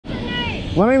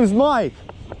My name is Mike.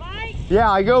 Mike?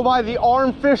 Yeah, I go by the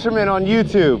Armed Fisherman on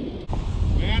YouTube.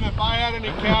 Man, if I had any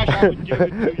cash, I would give it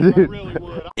to you. I really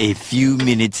would. A few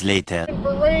minutes later.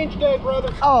 For range day,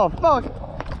 brother. Oh,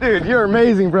 fuck. Dude, you're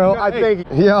amazing, bro. I think.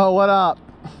 Yo, what up?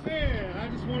 Man, I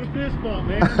just want a fist bump,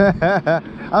 man.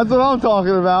 That's what I'm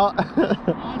talking about.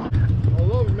 I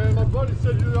love it, man. My buddy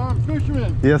said you're the armed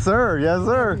fisherman. Yes, sir. Yes,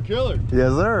 sir. Killer.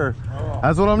 Yes, sir. Oh.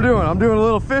 That's what I'm doing. I'm doing a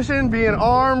little fishing, being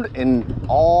armed, and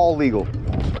all legal.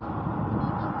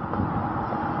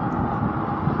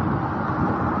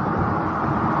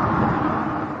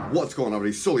 What's going on,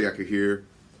 everybody? Soliaka here,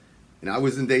 and I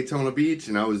was in Daytona Beach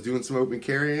and I was doing some open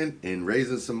carrying and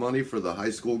raising some money for the high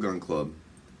school gun club.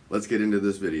 Let's get into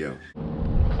this video.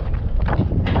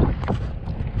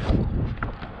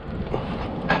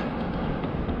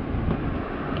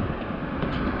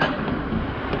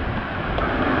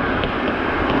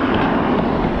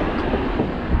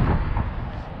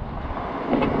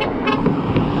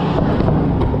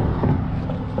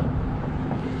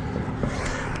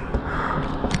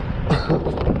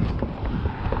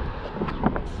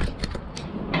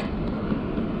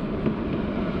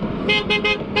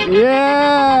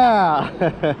 Yeah!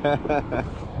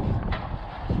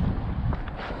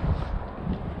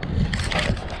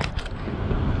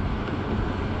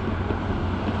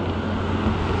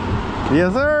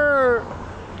 Yes, sir!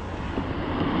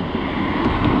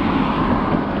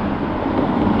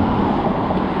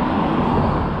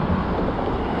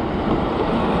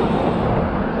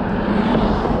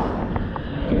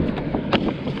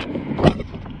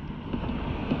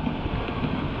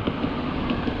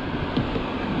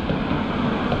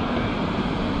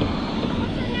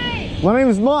 My name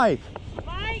is Mike.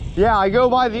 Mike? Yeah, I go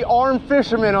by the Armed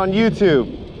Fisherman on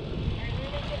YouTube.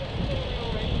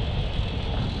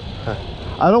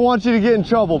 I don't want you to get in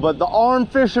trouble, but the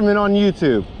Armed Fisherman on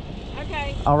YouTube.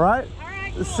 Okay. All right? All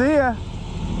right, cool. See ya.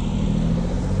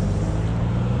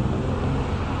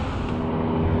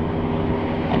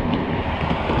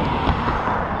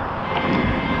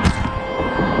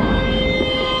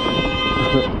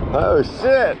 Oh,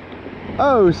 shit.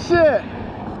 Oh, shit.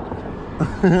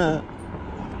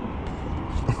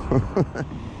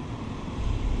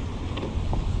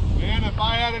 Man, if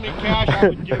I had any cash, I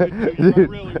would give it to you. Dude.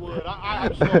 I really would.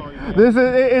 I'm sorry, man. This is,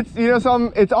 it's, you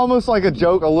know, it's almost like a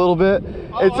joke a little bit.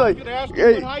 Oh, It's I like, was gonna ask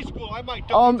you what high school. I might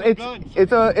donate some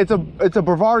guns. it's a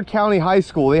Brevard County high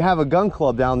school. They have a gun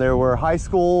club down there where high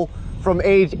school from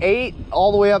age 8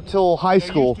 all the way up till high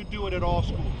school. They used to do it at all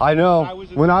schools. I know.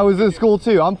 When I was in school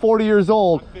too. I'm 40 years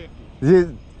old. I'm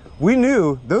 50. We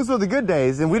knew those were the good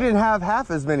days, and we didn't have half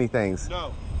as many things.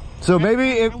 No. So maybe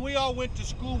if And we all went to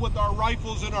school with our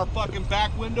rifles in our fucking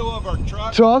back window of our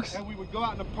trucks. And we would go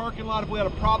out in the parking lot if we had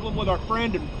a problem with our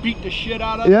friend and beat the shit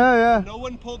out of Yeah, him. yeah. And no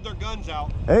one pulled their guns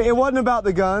out. It wasn't about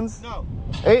the guns. No.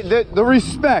 The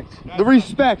respect. The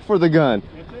respect for the gun.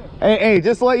 That's it. Hey,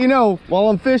 just to let you know, while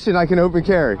I'm fishing, I can open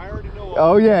carry. I already know.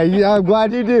 Oh yeah, I'm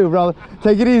glad you do, brother.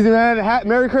 Take it easy, man.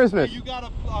 Merry Christmas. You got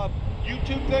a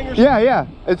YouTube thing or something? Yeah.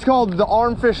 It's called the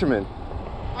Armed Fisherman.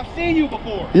 I've seen you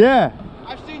before. Yeah.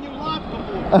 I've seen you lots before.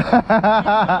 I'm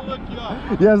gonna look you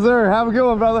up. Yes, sir. Have a good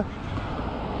one, brother.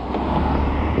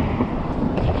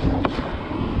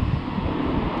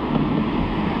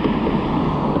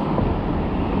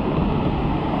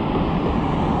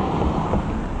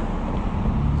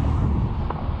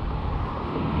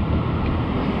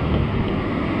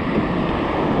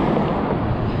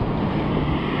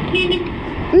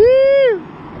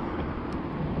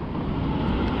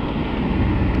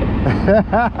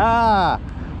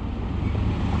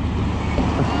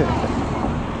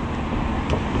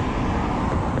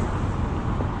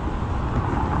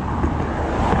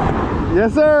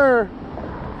 Yes, sir.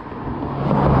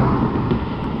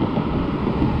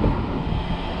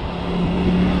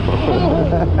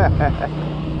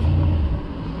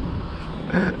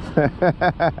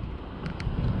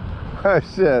 Oh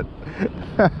shit.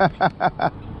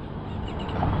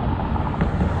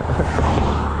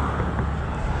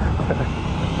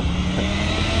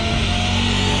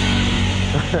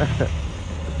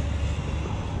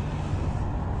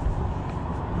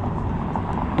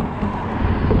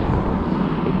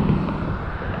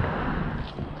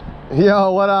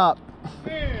 Yo, what up?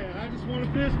 Man, I just want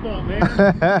a fist bump, man.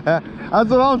 That's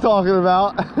what I'm talking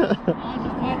about. I was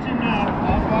watching your,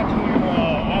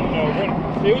 I don't know,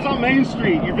 what, it was on Main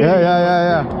Street. Your video.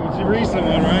 Yeah. It's a recent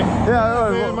one, right? Yeah.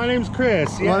 Man, my name's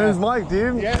Chris. My name's Mike,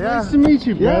 dude. Yeah, nice to meet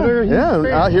you, brother.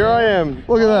 Yeah, here I am.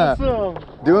 Look at that.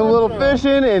 Doing a little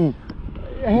fishing and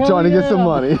trying to get some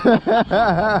money. What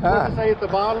does it say at the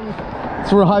bottom? It's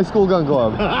for a high school gun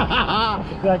club.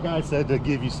 That guy said to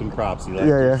give you some props. He liked Yeah,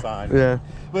 your yeah, sign. yeah.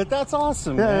 But that's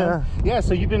awesome, Yeah, man. Yeah,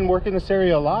 so you've been working this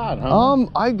area a lot, huh?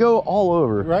 I go all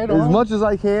over. Right As on. much as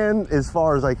I can, as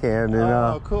far as I can. And,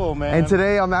 Oh, cool, man. And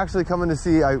today I'm actually coming to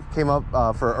see, I came up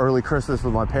for early Christmas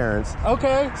with my parents.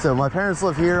 Okay. So my parents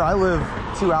live here. I live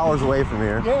 2 hours away from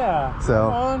here. Yeah. So,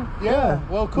 Come on. Yeah. yeah.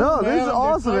 Well, cool, No, man. this is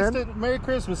awesome, Nice man. Merry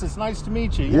Christmas. It's nice to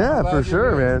meet you. Yeah, I'm glad for you're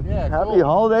sure, here. man. Yeah, Happy cool.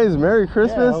 holidays, Merry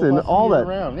Christmas, hope and I'll see all you that.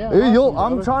 around. Yeah, Hey, awesome,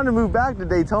 I'm brother. trying to move back to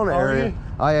Daytona Are area. you?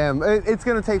 I am. It's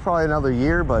going to take probably another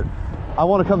year, but I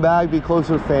want to come back, be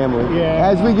closer to family. Yeah.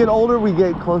 As we get older, we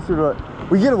get closer to.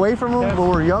 We get away from them when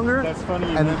we're younger. That's funny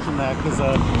you and mentioned that because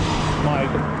my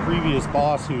previous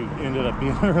boss, who ended up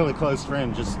being a really close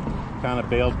friend, just kind of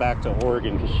bailed back to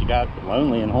Oregon because she got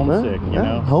lonely and homesick. You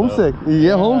know, homesick. So,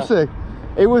 yeah, homesick.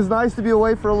 It was nice to be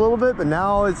away for a little bit, but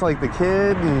now it's like the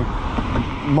kid and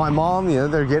my mom. You know,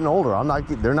 they're getting older. I'm not.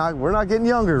 They're not. We're not getting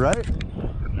younger, right?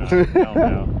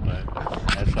 No,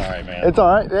 but that's all right, man. It's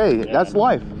all right. Hey, Yeah. that's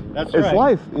life. That's it's right.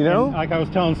 life, you know? And like I was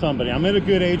telling somebody, I'm at a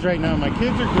good age right now. My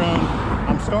kids are grown.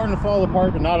 I'm starting to fall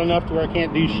apart, but not enough to where I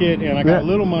can't do shit. And I got a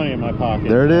little money in my pocket.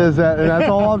 There it is. And that's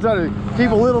all I'm trying to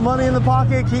keep a little money in the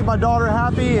pocket, keep my daughter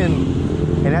happy,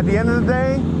 and at the end of the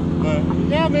day, But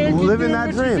yeah, man, keep living doing that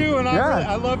what dream. you're doing. Yeah.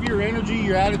 I love your energy,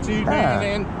 your attitude, man.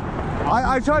 And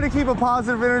I try to keep a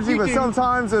positive energy, but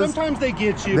sometimes they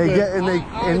get you. they but get and they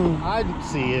I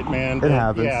see it, man. It But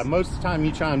happens. Yeah, most of the time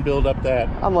you try and build up that.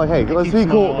 I'm like, hey, let's keep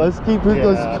be cool. smiling. Let's keep it. Yeah.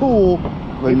 Let's cool.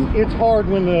 But It's hard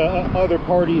when the other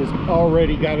party has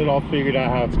already got it all figured out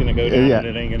how it's going to go down, Yeah. and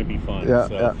it ain't going to be fun. Yeah,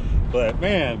 so. yeah. But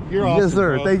man, you're awesome. yes,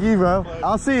 sir. Bro. Thank you, bro. But-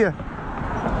 I'll see you.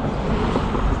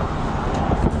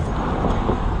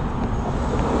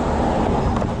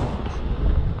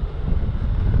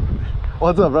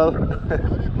 What's up, brother?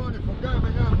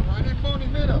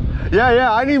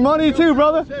 Yeah, I need money too,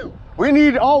 brother. We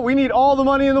need all the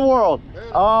money in the world.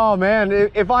 Oh man,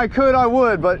 if I could, I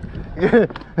would, but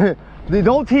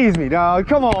don't tease me, dog.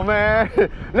 Come on,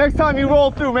 man. Next time you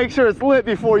roll through, make sure it's lit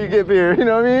before you get beer. You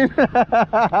know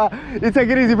what I mean? You take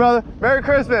it easy, brother. Merry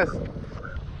Christmas.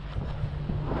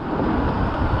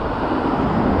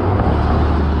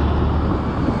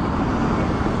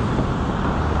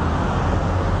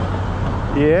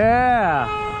 Yeah,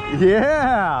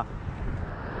 yeah.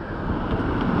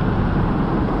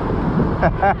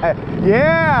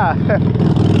 Yeah.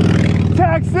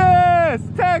 Texas,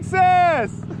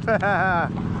 Texas. I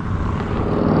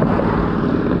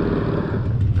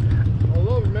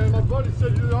love it, man. My buddy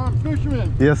said you're the armed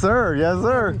fisherman. Yes, sir. Yes,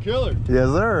 sir. Killer. Yes,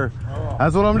 sir. Oh.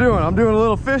 That's what I'm doing. I'm doing a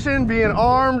little fishing, being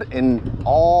armed, and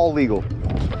all legal.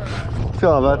 What's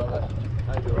going on, bud?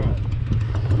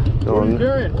 What are you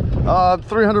carrying?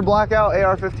 300 blackout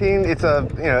AR-15. It's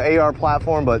a AR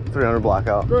platform, but 300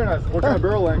 blackout. Very nice. What kind of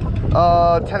barrel length? 10 and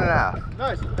a half.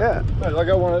 Nice. Yeah. Nice. I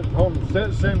got one at home,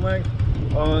 same length.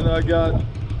 And I got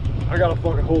a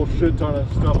fucking whole shit ton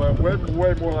of stuff. I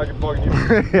way more than I can fucking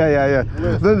use. yeah.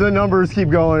 The numbers keep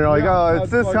going. You're like, Yeah, oh,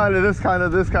 it's this kind of, this kind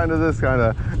of, this kind of, this kind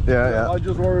of. Yeah. I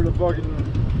just ordered a fucking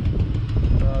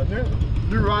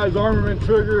new rise armament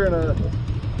trigger and a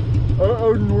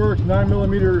Odin Work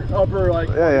 9mm upper like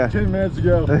 10 minutes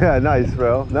ago. Yeah, nice,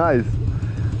 bro. Nice.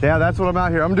 Yeah, that's what I'm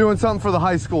out here. I'm doing something for the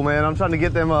high school, man. I'm trying to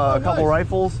get them a couple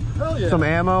rifles, some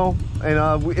ammo,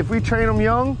 and if we train them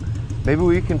young, maybe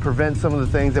we can prevent some of the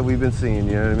things that we've been seeing.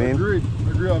 You know what I mean? Agreed.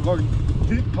 I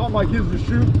fucking taught my kids to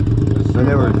shoot as soon And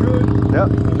they as were- I could. Yep.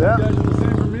 You guys are the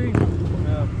same for me.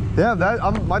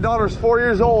 Yeah, my daughter's 4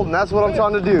 years old, and that's what I'm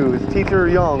trying to do, is teach her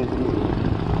young,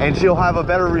 and she'll have a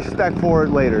better respect for it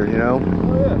later, you know?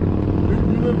 Oh yeah.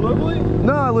 You live locally?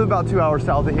 No, I live about 2 hours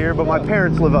south of here, but my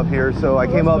parents live up here, so I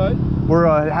came up. that's nice.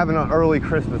 We're having an early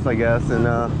Christmas, I guess, and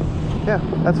yeah,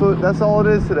 that's all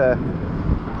it is today.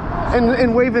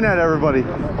 And waving at everybody.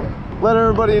 Let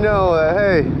everybody know that,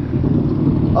 hey,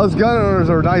 us gun owners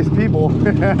are nice people.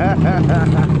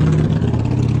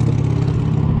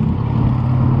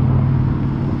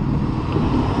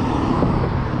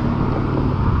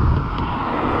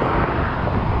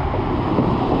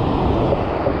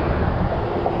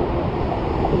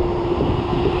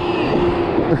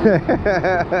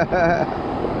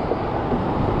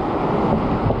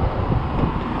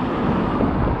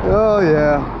 Oh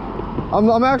yeah.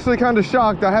 I'm actually kind of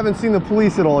shocked. I haven't seen the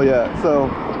police at all yet, so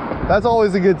that's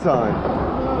always a good sign.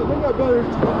 They got better to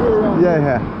do around here.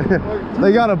 Yeah.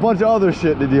 They got a bunch of other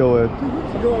shit to deal with. 2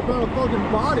 weeks ago, I found a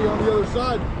fucking body on the other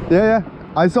side. Yeah.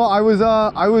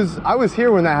 I was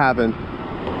here when that happened. Yeah,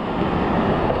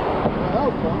 that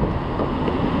was fun.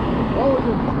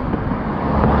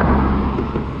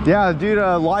 Yeah, dude,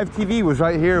 live TV was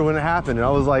right here when it happened, and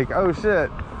I was like, oh shit.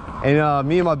 And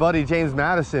me and my buddy James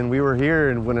Madison, we were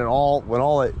here, and when it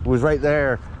was right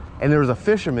there, and there was a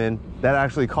fisherman that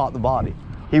actually caught the body.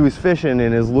 He was fishing,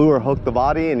 and his lure hooked the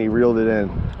body, and he reeled it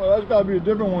in. Oh, that's gotta be a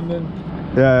different one then.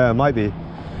 Yeah, it might be.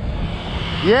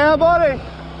 Yeah, buddy.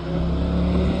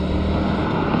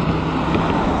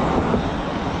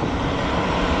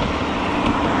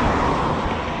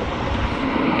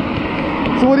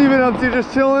 So what have you been up to?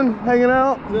 Just chilling, hanging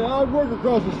out? Yeah, I work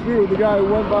across the street with the guy who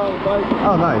went by on the bike.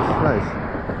 Oh, nice, nice.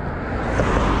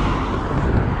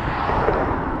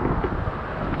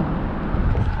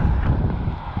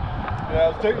 Yeah, I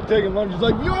was taking lunch. He's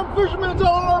like, yo, I'm fisherman's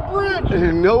all on our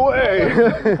bridge. No way.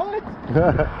 What?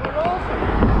 Awesome.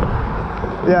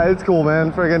 Yeah, it's cool,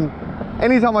 man. Friggin'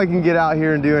 anytime I can get out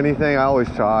here and do anything, I always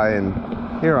try, and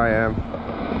here I am.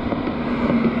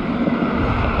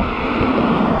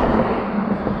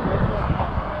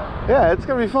 Yeah, it's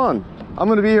gonna be fun. I'm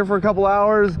gonna be here for a couple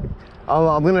hours.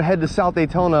 I'm gonna head to South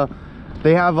Daytona.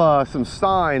 They have some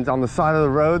signs on the side of the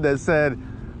road that said,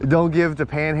 don't give to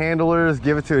panhandlers,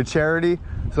 give it to a charity.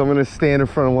 So I'm gonna stand in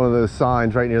front of one of those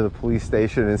signs right near the police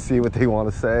station and see what they want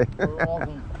to say.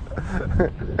 Awesome.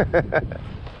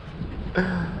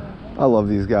 I love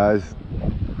these guys.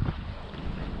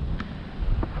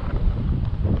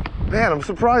 Man, I'm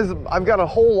surprised I've got a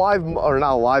whole or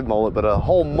not a live mullet, but a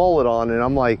whole mullet on, and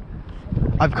I'm like,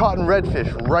 I've caught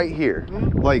redfish right here.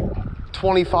 Like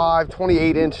 25,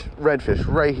 28-inch redfish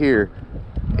right here.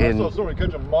 I saw somebody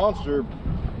catch a monster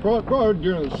probably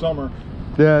during the summer.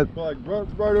 Yeah. Like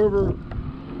right over, I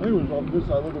think it was on this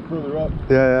side, a little bit further up.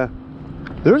 Yeah, yeah.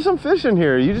 There's some fish in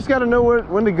here. You just got to know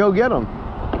when to go get them.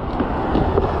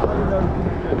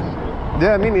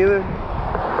 Yeah, me neither.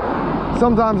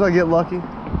 Sometimes I get lucky.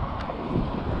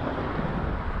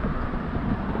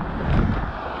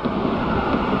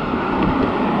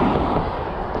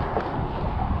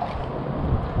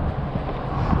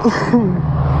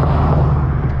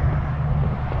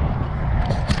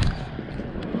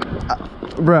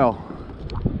 Bro,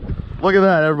 look at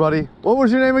that, everybody. What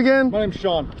was your name again? My name's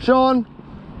Sean. Sean.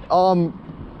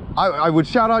 I would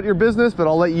shout out your business, but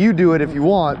I'll let you do it if you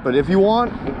want. But if you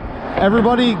want,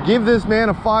 everybody give this man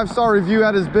a 5-star review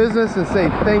at his business and say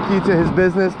thank you to his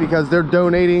business, because they're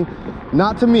donating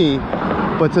not to me,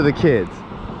 but to the kids.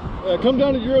 Come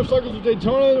down to Euro Cycles of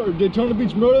Daytona or Daytona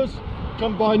Beach Motors.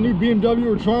 Come buy a new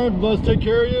BMW or Triumph. Let us take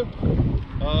care of you.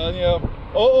 Yeah,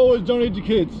 always donate to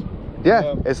kids.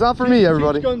 Yeah, it's not for me,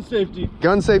 everybody. Gun safety.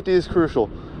 Gun safety is crucial,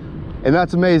 and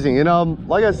that's amazing. And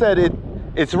like I said,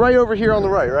 it's right over here on the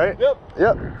right, right? Yep.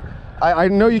 Yep. I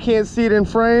know you can't see it in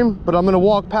frame, but I'm gonna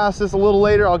walk past this a little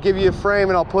later. I'll give you a frame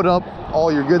and I'll put up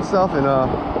all your good stuff, and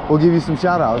we'll give you some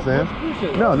shout outs, man.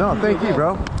 No, thank you,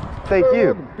 bro. Thank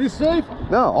you. Be safe.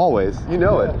 No, always. You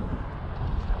know it.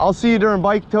 I'll see you during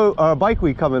bike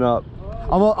week coming up.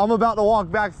 I'm about to walk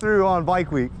back through on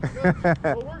bike week. Well,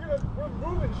 we're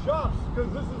moving shops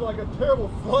because this is like a terrible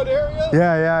flood area.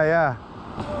 Yeah.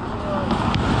 We're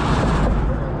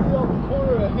gonna be on the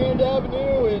corner of Hand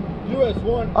Avenue and US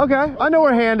 1. Okay, I know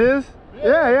where Hand is.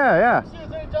 Yeah. See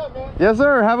us anytime, man. Yes,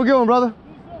 sir. Have a good one, brother.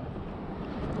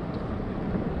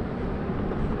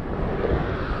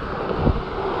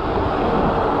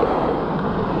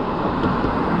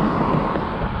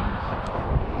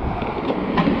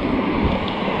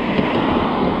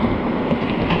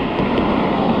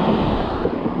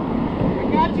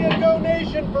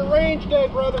 For range day,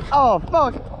 brother. Oh,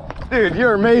 fuck. Dude,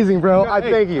 you're amazing, bro. I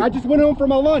thank you. I just went home for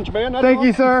my lunch, man. Thank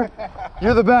you, sir.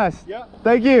 You're the best. Yeah.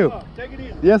 Thank you. Take it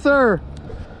easy. Yes, sir.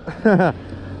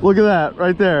 Look at that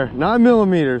right there. 9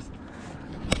 millimeters.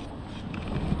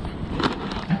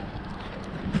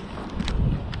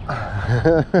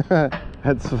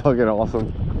 That's fucking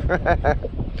awesome.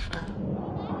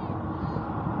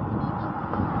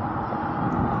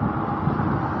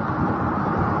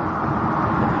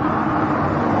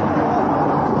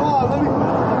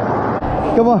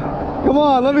 Come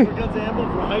on, let me. For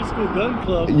high school gun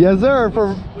club. Yes, sir.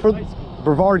 For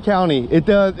Brevard County. It's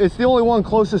the only one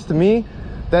closest to me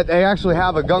that they actually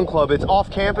have a gun club. It's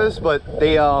off campus, but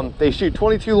they shoot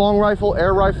 22 long rifle,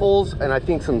 air rifles, and I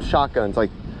think some shotguns. Like,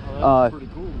 that's pretty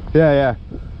cool. Yeah.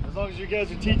 As long as you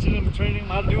guys are teaching them and training them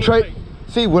how to do it right.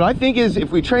 See, what I think is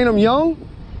if we train them young,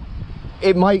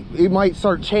 it might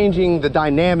start changing the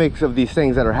dynamics of these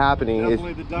things that are happening.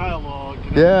 Definitely the dialogue.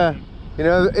 Yeah. You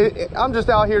know, I'm just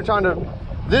out here trying to,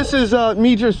 this is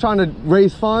me just trying to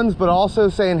raise funds, but also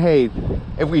saying, hey,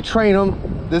 if we train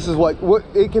them, this is what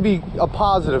it could be a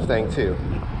positive thing too.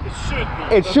 It should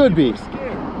be. It should be.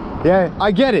 Scared. Yeah,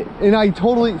 I get it. And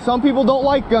some people don't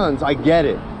like guns. I get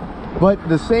it. but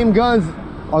the same guns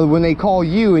are when they call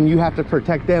you and you have to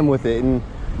protect them with it. And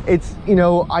it's, you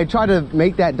know, I try to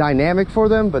make that dynamic for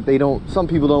them, but they don't, some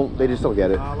people don't, they just don't get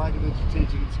it. I like it that you're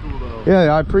teaching in school though.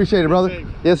 Yeah, I appreciate it, brother. Safe.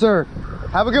 Yes, sir.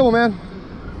 Have a good one, man.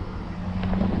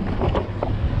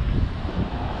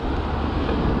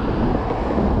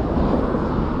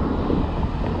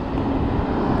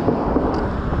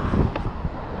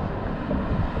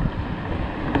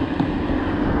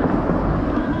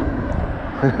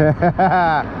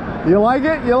 You like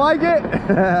it? You like it?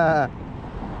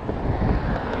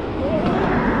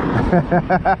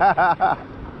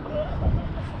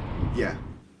 Yeah,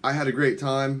 I had a great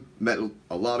time, met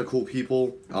a lot of cool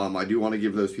people. I do want to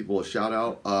give those people a shout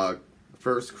out.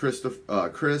 First, Chris,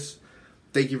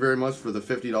 thank you very much for the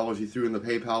 $50 you threw in the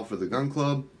PayPal for the gun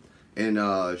club.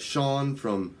 And Sean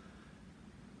from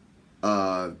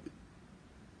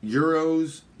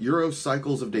Euro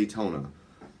Cycles of Daytona.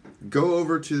 Go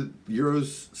over to Euro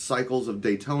Cycles of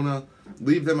Daytona,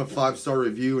 leave them a 5-star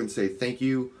review and say thank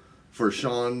you for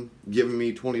Sean giving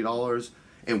me $20.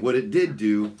 And what it did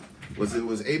do was it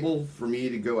was able for me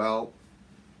to go out,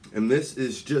 and this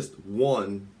is just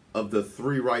one of the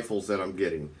 3 rifles that I'm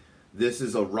getting. This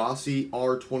is a Rossi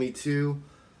R22,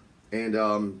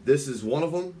 and this is one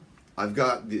of them. I've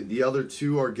got the other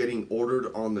 2 are getting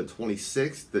ordered on the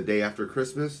 26th, the day after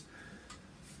Christmas.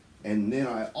 And then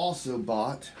I also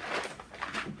bought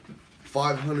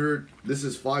 500, this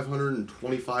is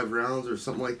 525 rounds or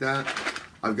something like that.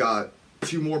 I've got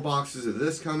 2 more boxes of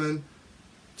this coming,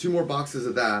 2 more boxes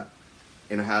of that,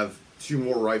 and I have 2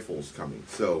 more rifles coming.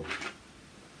 So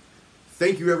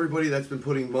thank you everybody that's been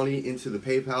putting money into the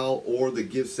PayPal or the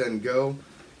Give Send Go.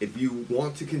 If you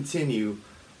want to continue,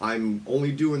 I'm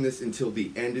only doing this until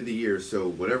the end of the year, so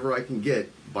whatever I can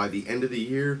get by the end of the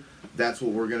year, that's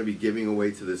what we're going to be giving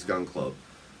away to this gun club.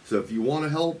 So if you want to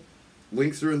help,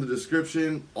 links are in the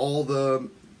description. All the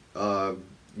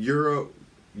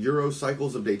Euro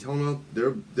Cycles of Daytona,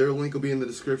 their link will be in the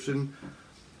description.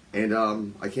 And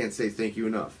I can't say thank you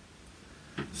enough.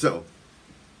 So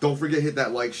don't forget, hit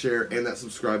that like, share, and that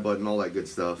subscribe button, all that good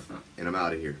stuff. And I'm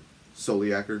out of here.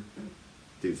 Soliaker,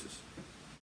 deuces.